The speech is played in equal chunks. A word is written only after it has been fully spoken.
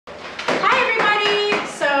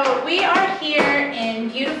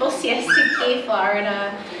beautiful Siesta Key,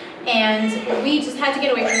 Florida, and we just had to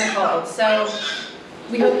get away from the cold. So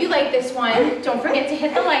we hope you like this one. Don't forget to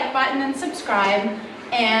hit the like button and subscribe,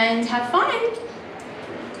 and have fun.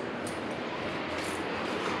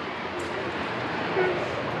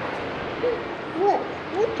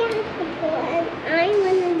 Look at the pool, and I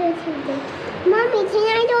want to go to the... Mommy, can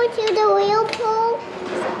I go to the real pool?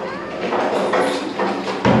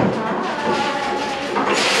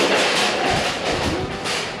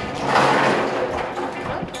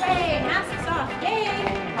 Okay, masks off. Yay!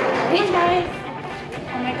 Hey guys.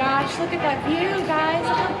 Oh my gosh, look at that view, guys.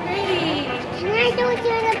 Look how pretty. Can I go to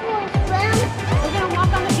the pool swim? We're gonna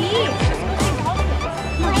walk on the beach. Let's go see dolphins.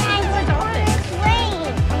 Why I go to swim?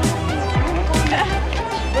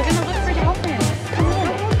 We're gonna look for dolphins. Come on.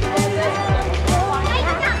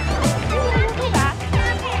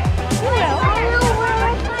 You will. I know where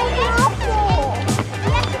my pool.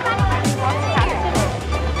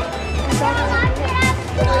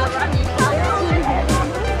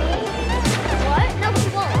 What? No, we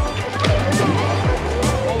won't.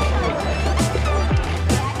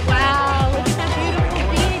 Wow, look at that beautiful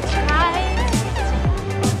beach, guys.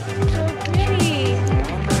 So pretty.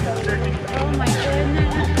 Oh my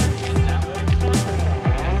goodness.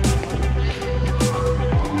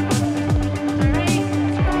 Alright,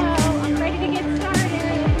 let's go. I'm ready to get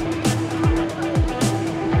started.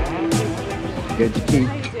 Good to keep.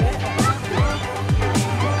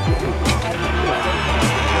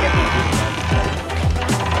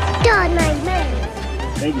 God, my man.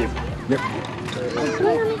 Thank you. Yep.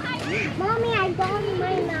 Mommy, I got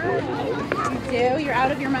my mind. You do? You're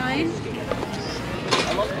out of your mind?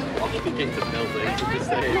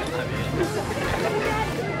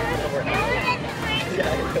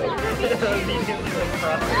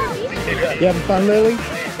 You having fun, Lily?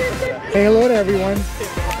 Say hello to everyone.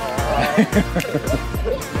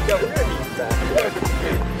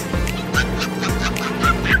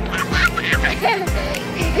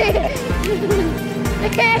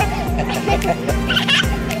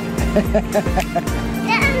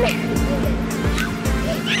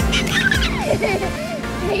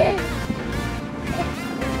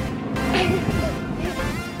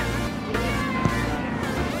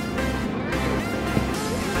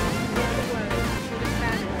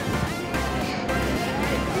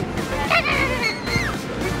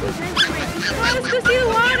 Let's go see the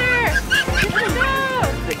water! Let's go!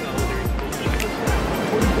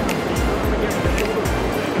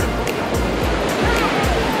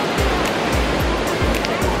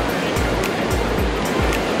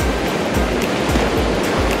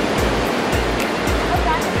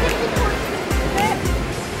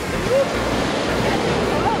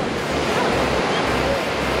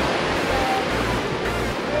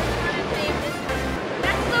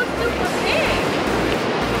 That's so super big!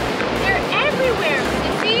 They're everywhere,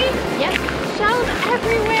 Sissy! Yep, shells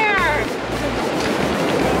everywhere!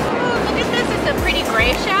 Oh, look at this, it's a pretty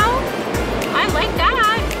gray shell. I like that.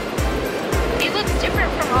 It looks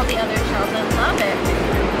different from all the other shells, I love it.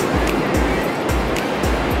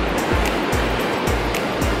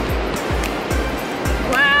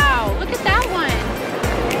 Wow, look at that one.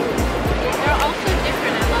 They're all so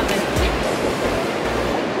different, I love it.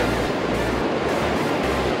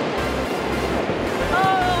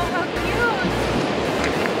 Oh, how cute.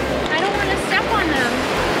 I don't want to step on them.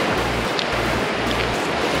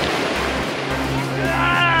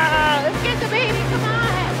 Ah, let's get the baby, come on.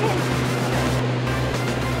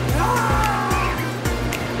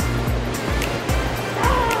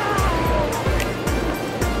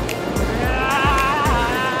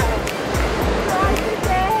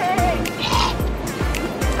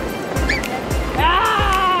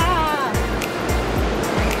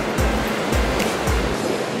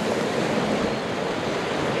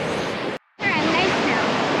 I'm nice now.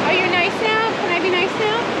 Oh, you're nice now? Can I be nice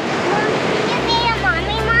now? Mom, can you be a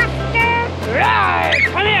mommy monster? Right,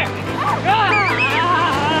 come here.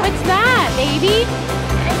 What's that, baby?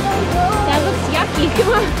 I don't know. That looks yucky. Come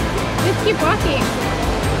on, let's keep walking.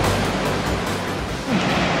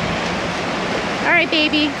 All right,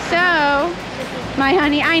 baby. So, my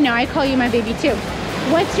honey, I know I call you my baby too.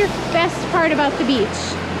 What's your best part about the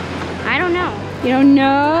beach? I don't know. You don't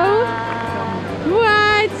know?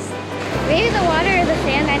 What? Maybe the water or the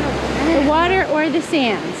sand, I don't know. The water or the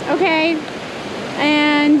sands, okay?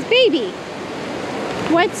 And baby,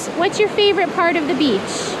 what's your favorite part of the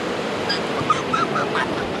beach?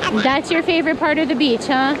 That's your favorite part of the beach,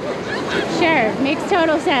 huh? Sure, makes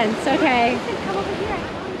total sense, okay.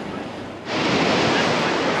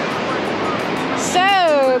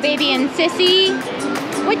 So, Baby and Sissy,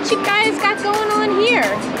 what you guys got going on here?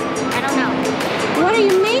 I don't know. What are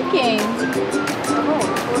you making?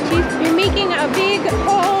 You're making a big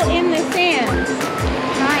hole in the sand.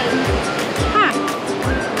 Right. Huh.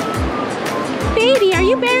 Baby, are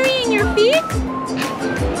you burying your feet?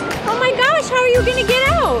 Oh my gosh, how are you gonna get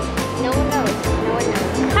out? No one knows. No one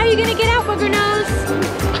knows. How are you gonna get out, Booger Nose?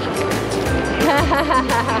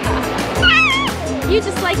 You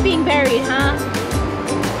just like being buried, huh?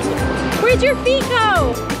 Where'd your feet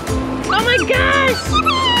go? Oh my gosh!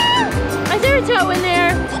 Is there a toe in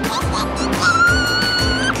there?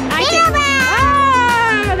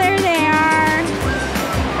 Oh, there they are.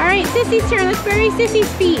 All right, Sissy's turn. Let's bury Sissy's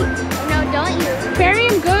feet. No, don't you. Bury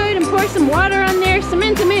them good and pour some water on there.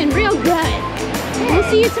 Cement them in real good. We'll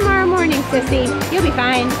see you tomorrow morning, Sissy. You'll be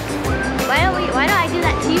fine. Why don't I do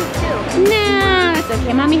that to you too? No, that's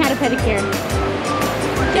okay. Mommy had a pedicure.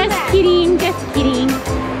 Just kidding, just kidding.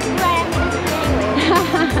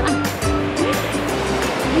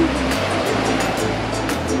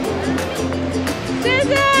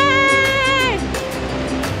 Sissy!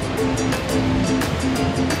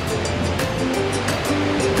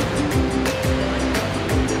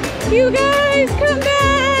 You guys, come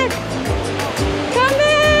back! Come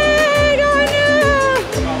back! Oh no!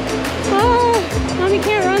 Oh, Mommy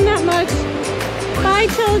can't run that much. Bye,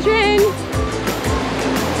 children.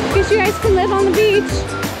 Guess you guys can live on the beach.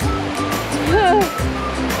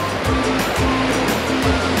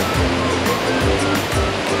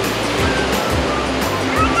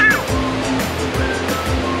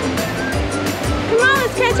 Come on,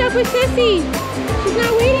 let's catch up with Sissy. She's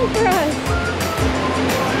not waiting for us.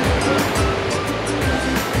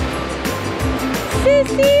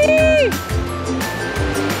 Sissy!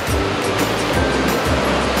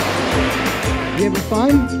 You having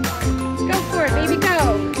fun? Go for it, baby, go.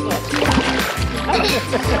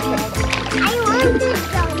 I want to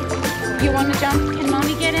jump. You want to jump? Can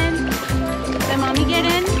Mommy get in? Can Mommy get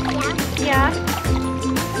in? Yeah. Yeah.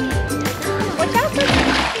 Watch out for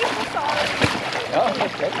Oh,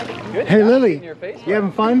 okay. Good Hey job Lily, in your face. you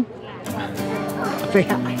having fun? Say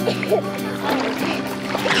hi.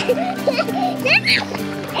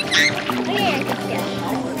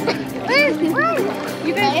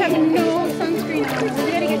 You guys have no sunscreen on.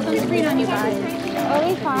 We gotta get sunscreen on you guys.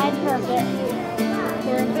 Only 5 for a bit.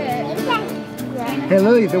 For a bit. Hey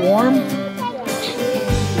Lily, is it warm?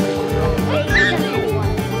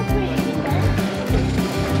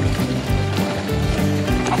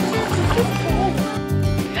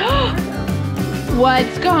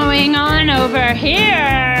 What's going on over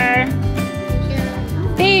here?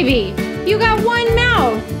 Baby, you got one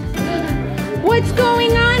mouth. What's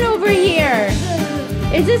going on over here?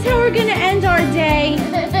 Is this how we're gonna end our day?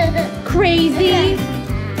 Crazy?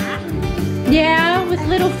 Yeah, with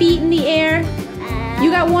little feet in the air.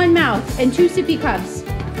 You got one mouth and 2 sippy cups.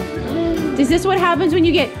 Is this what happens when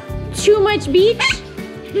you get too much beach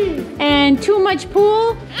and too much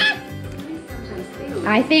pool?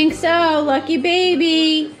 I think so. Lucky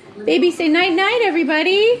baby. Baby, say night night,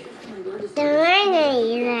 everybody.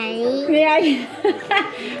 Yeah,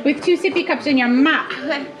 with 2 sippy cups in your mouth.